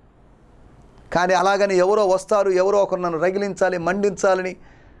 కానీ అలాగని ఎవరో వస్తారు, ఎవరో ఒకరు నన్ను రగిలించాలి, మండించాలని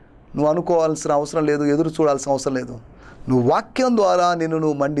నువ్వు అనుకోవాల్సిన అవసరం లేదు, ఎదురు చూడాల్సిన అవసరం లేదు. నువ్వు వాక్యం ద్వారా నిన్ను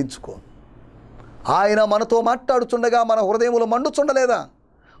నువ్వు మండించుకో. ఆయన మనతో మాట్లాడుచుండగా మన హృదయములు మండుచుండలేదా?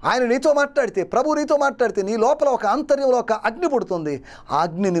 ఆయన నీతో మాట్లాడితే, ప్రభు నీతో మాట్లాడితే నీ లోపల ఒక ఆంతర్యంలో ఒక అగ్ని పుడుతుంది. ఆ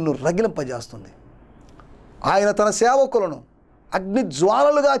అగ్ని నిన్ను రగిలింపజేస్తుంది. ఆయన తన సేవకులను అగ్ని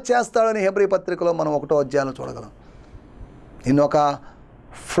జ్వాలలుగా చేస్తాడని హెబ్రీ పత్రికలో మనం 1వ అధ్యాయంలో చూడగలం. నిన్ను ఒక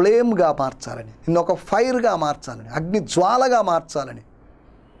ఫ్లేమ్గా మార్చాలని, నిన్ను ఒక ఫైర్గా మార్చాలని, అగ్ని జ్వాలగా మార్చాలని.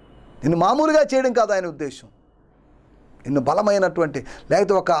 నిన్ను మామూలుగా చేయడం కాదు ఆయన ఉద్దేశం. నిన్ను బలమైనటువంటి,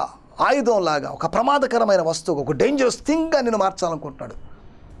 లేకపోతే ఒక ఆయుధంలాగా, ఒక ప్రమాదకరమైన వస్తువు, ఒక డేంజరస్ థింగ్గా నిన్ను మార్చాలనుకుంటున్నాడు.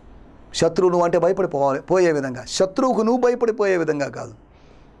 శత్రువు నువ్వు అంటే పోయే విధంగా, శత్రువుకు నువ్వు భయపడిపోయే విధంగా కాదు,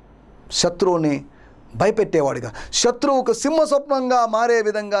 శత్రువుని భయపెట్టేవాడిగా, శత్రువుకు సింహస్వప్నంగా మారే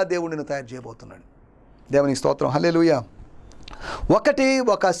విధంగా దేవుడు నిన్ను తయారు చేయబోతున్నాడు. దేవునికి స్తోత్రం, హల్లెలూయా. ఒకటి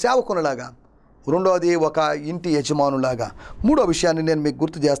ఒక సేవకునిలాగా, రెండవది ఒక ఇంటి యజమానులాగా. మూడో విషయాన్ని నేను మీకు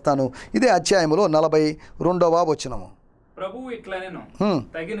గుర్తు చేస్తాను. ఇదే అధ్యాయములో 42వ వచనము. ప్రభువు ఇట్లనెను,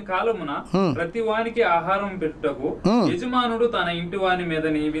 తగిన కాలమున ప్రతి వానికి ఆహారం పెట్టుటకు యజమానుడు తన ఇంటి వాని మీద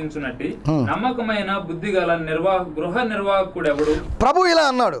నియమించునట్టి నమ్మకమైన బుద్ధిగల గృహ నిర్వాహకుడెవడు? ప్రభు ఇలా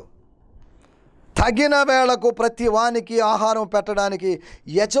అన్నాడు, తగిన వేళకు ప్రతి వానికి ఆహారం పెట్టడానికి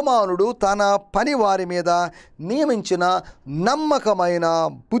యజమానుడు తన పని వారి మీద నియమించిన నమ్మకమైన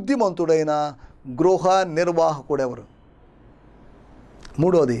బుద్ధిమంతుడైన గృహ నిర్వాహకుడెవరు?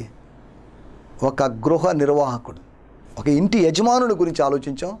 మూడోది, ఒక గృహ నిర్వాహకుడు, ఒక ఇంటి యజమానుడి గురించి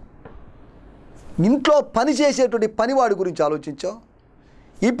ఆలోచించాం, ఇంట్లో పని చేసేటువంటి పనివాడి గురించి ఆలోచించాం.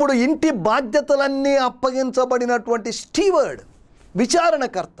 ఇప్పుడు ఇంటి బాధ్యతలన్నీ అప్పగించబడినటువంటి స్టీవర్డ్,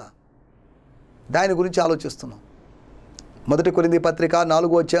 విచారణకర్త, దాని గురించి ఆలోచిస్తున్నాం. 1 కొరింథీ పత్రిక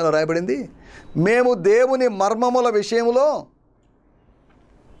 4వ అధ్యాయంలో రాయబడింది, మేము దేవుని మర్మముల విషయంలో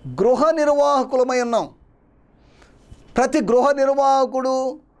గృహ నిర్వాహకులమై ఉన్నాం. ప్రతి గృహ నిర్వాహకుడు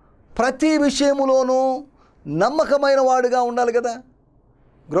ప్రతి విషయములోనూ నమ్మకమైన వాడుగా ఉండాలి కదా.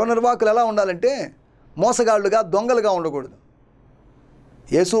 గృహ నిర్వాహకులు ఎలా ఉండాలంటే మోసగాళ్ళుగా, దొంగలుగా ఉండకూడదు.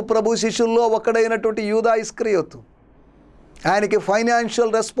 యేసు ప్రభు శిష్యుల్లో ఒకడైనటువంటి యూదా ఇస్కరియోతు, ఆయనకి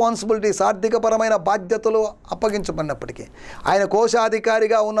ఫైనాన్షియల్ రెస్పాన్సిబిలిటీస్, ఆర్థికపరమైన బాధ్యతలు అప్పగించబడినప్పటికీ, ఆయన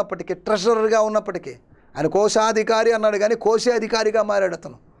కోశాధికారిగా ఉన్నప్పటికీ, ట్రెషరర్గా ఉన్నప్పటికీ, ఆయన కోశాధికారి అన్నాడు కానీ కోశే అధికారిగా మారాడు.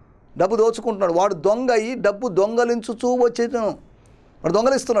 అతను డబ్బు దోచుకుంటున్నాడు. వాడు దొంగ అయ్యి డబ్బు దొంగలించుచూ వచ్చేను, వాడు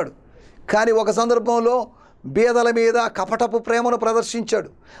దొంగలిస్తున్నాడు. కానీ ఒక సందర్భంలో బీదల మీద కపటపు ప్రేమను ప్రదర్శించాడు.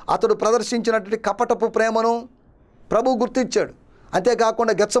 అతడు ప్రదర్శించినటువంటి కపటపు ప్రేమను ప్రభు గుర్తించాడు.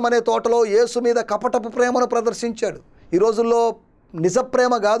 అంతేకాకుండా గెత్సమనే తోటలో యేసు మీద కపటపు ప్రేమను ప్రదర్శించాడు. ఈ రోజుల్లో నిజ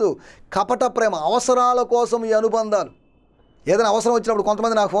ప్రేమ కాదు, కపట ప్రేమ. అవసరాల కోసం ఈ అనుబంధాలు. ఏదైనా అవసరం వచ్చినప్పుడు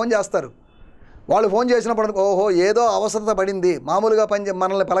కొంతమంది నాకు ఫోన్ చేస్తారు. వాళ్ళు ఫోన్ చేసినప్పుడు ఓహో ఏదో అవసరత పడింది, మామూలుగా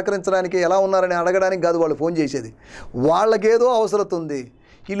మనల్ని పలకరించడానికి, ఎలా ఉన్నారని అడగడానికి కాదు వాళ్ళు ఫోన్ చేసేది. వాళ్ళకేదో అవసరత ఉంది,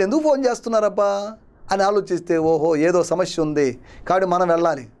 వీళ్ళు ఎందుకు ఫోన్ చేస్తున్నారబ్బా అని ఆలోచిస్తే ఓహో ఏదో సమస్య ఉంది కాబట్టి మనం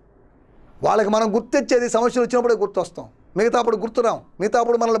వెళ్ళాలి. వాళ్ళకి మనం గుర్తొచ్చేది సమస్యలు వచ్చినప్పుడే గుర్తొస్తాం, మిగతా అప్పుడు గుర్తురాం, మిగతా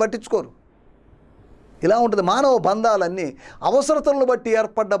అప్పుడు మనల్ని పట్టించుకోరు. ఇలా ఉంటుంది. మానవ బంధాలన్నీ అవసరతలను బట్టి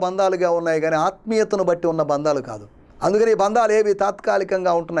ఏర్పడ్డ బంధాలుగా ఉన్నాయి కానీ ఆత్మీయతను బట్టి ఉన్న బంధాలు కాదు. అందుకని ఈ బంధాలు ఏవి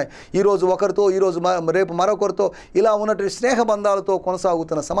తాత్కాలికంగా ఉంటున్నాయి. ఈరోజు ఒకరితో, ఈరోజు రేపు మరొకరితో, ఇలా ఉన్నటువంటి స్నేహ బంధాలతో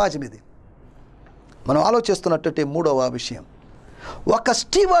కొనసాగుతున్న సమాజం ఇది. మనం ఆలోచిస్తున్నట్టు మూడవ విషయం, ఒక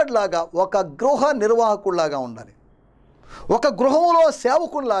స్టీవర్డ్ లాగా, ఒక గృహ నిర్వాహకుడిలాగా ఉండాలి, ఒక గృహంలో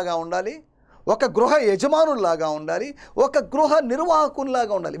సేవకునిలాగా ఉండాలి, ఒక గృహ యజమానులాగా ఉండాలి, ఒక గృహ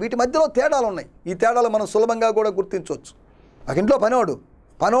నిర్వాహకునిలాగా ఉండాలి. వీటి మధ్యలో తేడాలు ఉన్నాయి. ఈ తేడాలు మనం సులభంగా కూడా గుర్తించవచ్చు. ఒక ఇంట్లో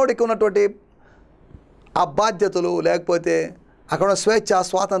పనోడికి ఉన్నటువంటి ఆ బాధ్యతలు, లేకపోతే అక్కడ స్వేచ్ఛ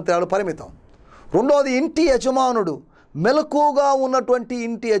స్వాతంత్ర్యాలు పరిమితం. రెండోది ఇంటి యజమానుడు, మెలకుగా ఉన్నటువంటి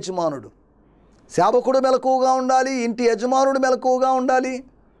ఇంటి యజమానుడు. సేవకుడు మెలకుగా ఉండాలి, ఇంటి యజమానుడు మెలకుగా ఉండాలి.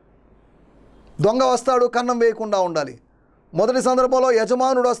 దొంగ వస్తాడు, కన్నం వేయకుండా ఉండాలి. మొదటి సందర్భంలో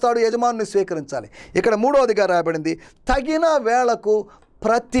యజమానుడు వస్తాడు, యజమానుని స్వీకరించాలి. ఇక్కడ మూడవదిగా రాయబడింది, తగిన వేళకు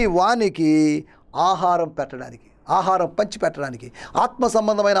ప్రతి వానికి ఆహారం పెట్టడానికి, ఆహారం పంచిపెట్టడానికి, ఆత్మ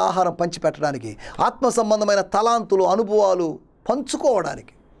సంబంధమైన ఆహారం పంచిపెట్టడానికి, ఆత్మ సంబంధమైన తలాంతులు, అనుభవాలు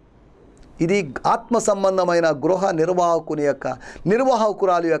పంచుకోవడానికి. ఇది ఆత్మ సంబంధమైన గృహ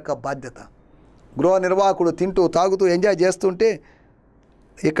నిర్వాహకురాలు యొక్క బాధ్యత. గృహ నిర్వాహకుడు తింటూ తాగుతూ ఎంజాయ్ చేస్తుంటే,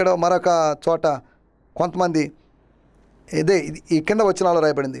 ఇక్కడ మరొక చోట కొంతమంది ఈ కింద వచనాల్లో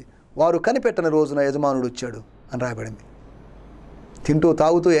రాయబడింది, వారు కనిపెట్టని రోజున యజమానుడు వచ్చాడు అని రాయబడింది. తింటూ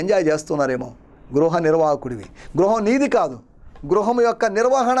తాగుతూ ఎంజాయ్ చేస్తున్నారేమో. గృహ నిర్వాహకుడివి, గృహం నీది కాదు, గృహం యొక్క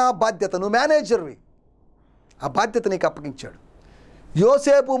నిర్వహణ బాధ్యత, నువ్వు మేనేజర్వి, ఆ బాధ్యత నీకు అప్పగించాడు.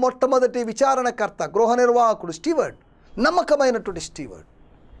 యోసేపు మొట్టమొదటి విచారణకర్త, గృహ నిర్వాహకుడు, స్టీవర్డ్, నమ్మకమైనటువంటి స్టీవర్డ్.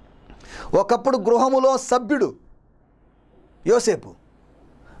 ఒకప్పుడు గృహములో సభ్యుడు యోసేపు,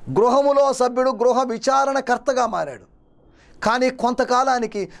 గృహములో సభ్యుడు, గృహ విచారణకర్తగా మారాడు. కానీ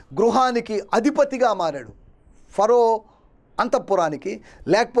కొంతకాలానికి గృహానికి అధిపతిగా మారాడు. ఫరో అంతఃపురానికి,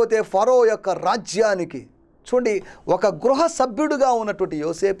 లేకపోతే ఫరో యొక్క రాజ్యానికి. చూడండి, ఒక గృహ సభ్యుడిగా ఉన్నటువంటి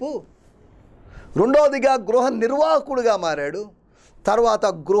యోసేపు రెండోదిగా గృహ నిర్వాహకుడిగా మారాడు, తర్వాత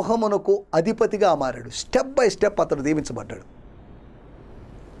గృహమునకు అధిపతిగా మారాడు. స్టెప్ బై స్టెప్ అతడు దీవించబడ్డాడు.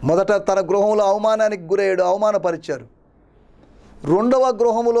 మొదట తన గృహంలో అవమానానికి గురయ్యాడు, అవమానపరిచారు. రెండవ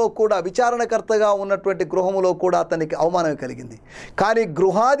గృహములో కూడా, విచారణకర్తగా ఉన్నటువంటి గృహములో కూడా అతనికి అవమానం కలిగింది. కానీ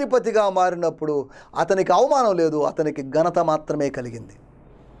గృహాధిపతిగా మారినప్పుడు అతనికి అవమానం లేదు, అతనికి ఘనత మాత్రమే కలిగింది.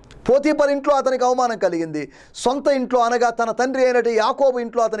 పోతీఫర్ ఇంట్లో అతనికి అవమానం కలిగింది, సొంత ఇంట్లో అనగా తన తండ్రి అయినటువంటి యాకోబు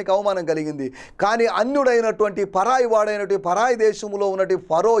ఇంట్లో అతనికి అవమానం కలిగింది. కానీ అన్యుడైనటువంటి పరాయి వాడైనటువంటి పరాయి దేశంలో ఉన్నటువంటి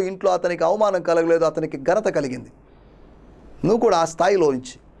ఫరో ఇంట్లో అతనికి అవమానం కలగలేదు, అతనికి ఘనత కలిగింది. నువ్వు కూడా ఆ స్థాయిలో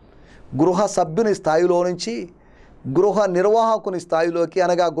నుంచి, గృహ సభ్యుని స్థాయిలో నుంచి గృహ నిర్వాహకుని స్థాయిలోకి,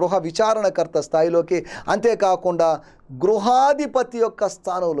 అనగా గృహ విచారణకర్త స్థాయిలోకి, అంతేకాకుండా గృహాధిపతి యొక్క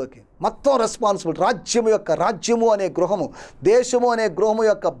స్థానంలోకి, మొత్తం రెస్పాన్సిబిలిటీ, రాజ్యము అనే గృహము, దేశము అనే గృహము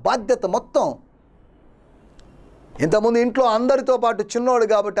యొక్క బాధ్యత మొత్తం. ఇంతకుముందు ఇంట్లో అందరితో పాటు చిన్నోడు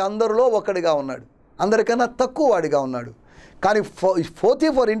కాబట్టి అందరిలో ఒకడిగా ఉన్నాడు, అందరికన్నా తక్కువ వాడిగా ఉన్నాడు. కానీ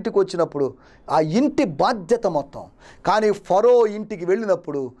పోతీఫర్ ఇంటికి వచ్చినప్పుడు ఆ ఇంటి బాధ్యత మొత్తం. కానీ ఫరో ఇంటికి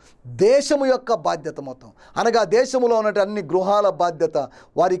వెళ్ళినప్పుడు దేశము యొక్క బాధ్యత మొత్తం, అనగా దేశంలో ఉన్నటువంటి అన్ని గృహాల బాధ్యత,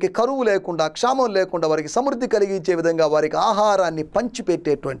 వారికి కరువు లేకుండా, క్షామం లేకుండా, వారికి సమృద్ధి కలిగించే విధంగా వారికి ఆహారాన్ని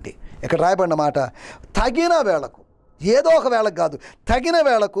పంచిపెట్టేటువంటి, ఇక్కడ రాయబడిన మాట, తగిన వేళకు, ఏదో ఒక వేళకు కాదు, తగిన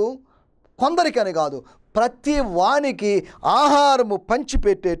వేళకు, కొందరికని కాదు, ప్రతి వానికి ఆహారము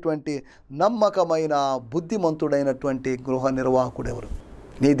పంచిపెట్టేటువంటి నమ్మకమైన బుద్ధిమంతుడైనటువంటి గృహ నిర్వాహకుడు ఎవరు?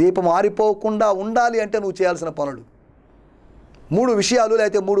 నీ దీపం ఆరిపోకుండా ఉండాలి అంటే నువ్వు చేయాల్సిన పనులు 3 విషయాలు,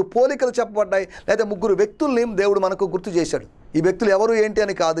 లేకపోతే 3 పోలికలు చెప్పబడ్డాయి, లేకపోతే 3 వ్యక్తుల్ని దేవుడు మనకు గుర్తు చేశాడు. ఈ వ్యక్తులు ఎవరు ఏంటి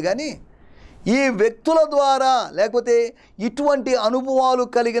అని కాదు, కానీ ఈ వ్యక్తుల ద్వారా, లేకపోతే ఇటువంటి అనుభవాలు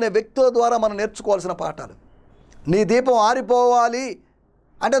కలిగిన వ్యక్తుల ద్వారా మనం నేర్చుకోవాల్సిన పాఠాలు. నీ దీపం ఆరిపోవాలి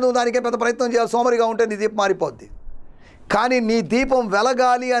అంటే నువ్వు దానికే పెద్ద ప్రయత్నం చేయాలి, సోమరిగా ఉంటే నీ దీపం మారిపోద్ది. కానీ నీ దీపం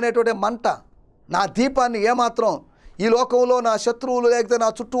వెలగాలి అనేటువంటి మంట, నా దీపాన్ని ఏమాత్రం ఈ లోకంలో నా శత్రువులు, లేకపోతే నా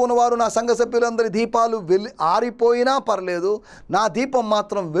చుట్టూ ఉన్నవారు, నా సంఘ సభ్యులందరి దీపాలు ఆరిపోయినా పర్లేదు, నా దీపం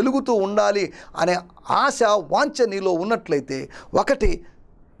మాత్రం వెలుగుతూ ఉండాలి అనే ఆశ, వాంఛ నీలో ఉన్నట్లయితే, ఒకటి,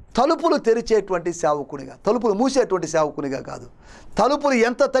 తలుపులు తెరిచేటువంటి సేవకునిగా, తలుపులు మూసేటువంటి సేవకునిగా కాదు, తలుపులు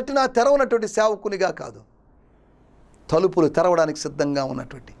ఎంత తట్టినా తెరవనటువంటి సేవకునిగా కాదు, తలుపులు తెరవడానికి సిద్ధంగా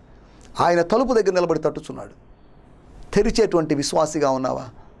ఉన్నటువంటి, ఆయన తలుపు దగ్గర నిలబడి తట్టుచున్నాడు, తెరిచేటువంటి విశ్వాసిగా ఉన్నావా?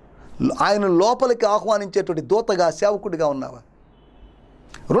 ఆయన లోపలికి ఆహ్వానించేటువంటి దూతగా, సేవకుడిగా ఉన్నావా?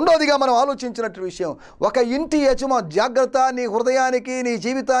 రెండవదిగా మనం ఆలోచించినటువంటి విషయం, ఒక ఇంటి యజమాని, జాగ్రత్త, నీ హృదయానికి, నీ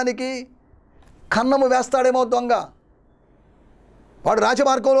జీవితానికి కన్నము వేస్తాడేమో దొంగ. వాడు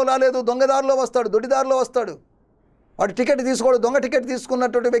రాజమార్గంలో రాలేదు, దొంగదారిలో వస్తాడు, దొడ్డిదారిలో వస్తాడు. వాడు టికెట్ తీసుకోడు, దొంగ టికెట్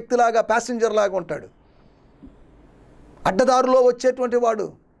తీసుకున్నటువంటి వ్యక్తిలాగా, ప్యాసింజర్ లాగా ఉంటాడు, అడ్డదారులో వచ్చేటువంటి వాడు.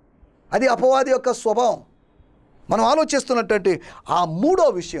 అది అపవాది యొక్క స్వభావం. మనం ఆలోచిస్తున్నటువంటి ఆ 3వ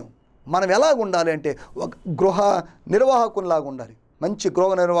విషయం, మనం ఎలాగ ఉండాలి అంటే ఒక గృహ నిర్వాహకునిలాగా ఉండాలి, మంచి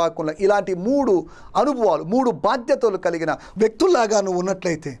గృహ నిర్వాహకునిలా. ఇలాంటి 3 అనుభవాలు, 3 బాధ్యతలు కలిగిన వ్యక్తుల్లాగా నువ్వు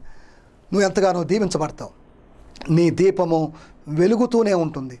ఉన్నట్లయితే నువ్వు ఎంతగానో దీవించబడతావు. నీ దీపము వెలుగుతూనే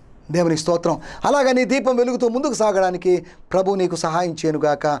ఉంటుంది. దేవునికి స్తోత్రం. అలాగా నీ దీపం వెలుగుతూ ముందుకు సాగడానికి ప్రభు నీకు సహాయం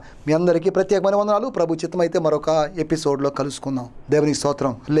చేయనుగాక. మీ అందరికీ ప్రత్యేకమైన వందనాలు. ప్రభు చిత్తమైతే మరొక ఎపిసోడ్లో కలుసుకుందాం. దేవునికి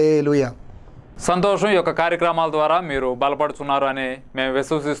స్తోత్రం. హల్లెలూయా. సంతోషం. ఈ యొక్క కార్యక్రమాల ద్వారా మీరు బలపడుతున్నారు అని మేము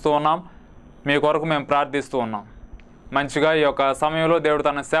విశ్వసిస్తూ ఉన్నాం. మీ కొరకు మేము ప్రార్థిస్తూ ఉన్నాం. మంచిగా ఈ యొక్క సమయంలో దేవుడు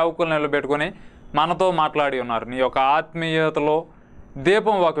తన సేవకులను నిలబెట్టుకుని మనతో మాట్లాడి ఉన్నారు. నీ యొక్క ఆత్మీయతలో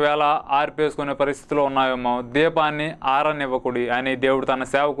దీపం ఒకవేళ ఆర్పేసుకునే పరిస్థితిలో ఉన్నాయేమో, దీపాన్ని ఆరనివ్వకుడి అని దేవుడు తన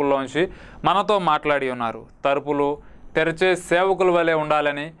సేవకుల్లోంచి మనతో మాట్లాడి ఉన్నారు. తలుపులు తెరిచే సేవకుల వలె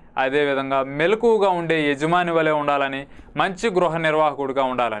ఉండాలని, అదేవిధంగా మెలకువగా ఉండే యజమాని వలె ఉండాలని, మంచి గృహ నిర్వాహకుడిగా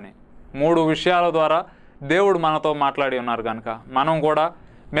ఉండాలని 3 విషయాల ద్వారా దేవుడు మనతో మాట్లాడి ఉన్నారు. కనుక మనం కూడా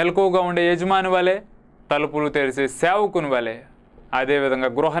మెలకువగా ఉండే యజమాని వలె, తలుపులు తెరిచే సేవకుని వలె, అదేవిధంగా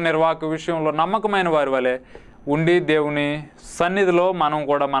గృహ నిర్వాహక విషయంలో నమ్మకమైన వారి వలె ఉండి దేవుని సన్నిధిలో మనం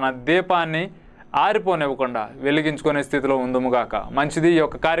కూడా మన దీపాన్ని ఆరిపోనివ్వకుండా వెలిగించుకునే స్థితిలో ఉందుముగాక. మంచిది. ఈ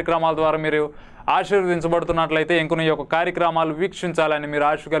యొక్క కార్యక్రమాల ద్వారా మీరు ఆశీర్వదించబడుతున్నట్లయితే, ఇంకొన్ని యొక్క కార్యక్రమాలు వీక్షించాలని మీరు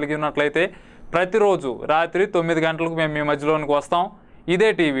ఆశ కలిగి ఉన్నట్లయితే ప్రతిరోజు రాత్రి 9 గంటలకు మేము మీ మధ్యలోనికి వస్తాం. ఇదే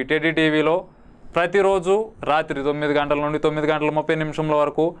టీవీ, టెడ్డీ టీవీలో ప్రతిరోజు రాత్రి 9 గంటల నుండి 9 గంటల 30 నిమిషముల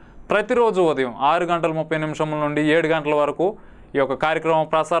వరకు, ప్రతిరోజు ఉదయం 6 గంటల 30 నిమిషముల నుండి 7 గంటల వరకు ఈ యొక్క కార్యక్రమం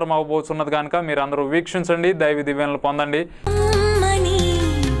ప్రసారం అవ్వబోతున్నది కనుక మీరందరూ వీక్షించండి, దైవ దీవెనలు పొందండి.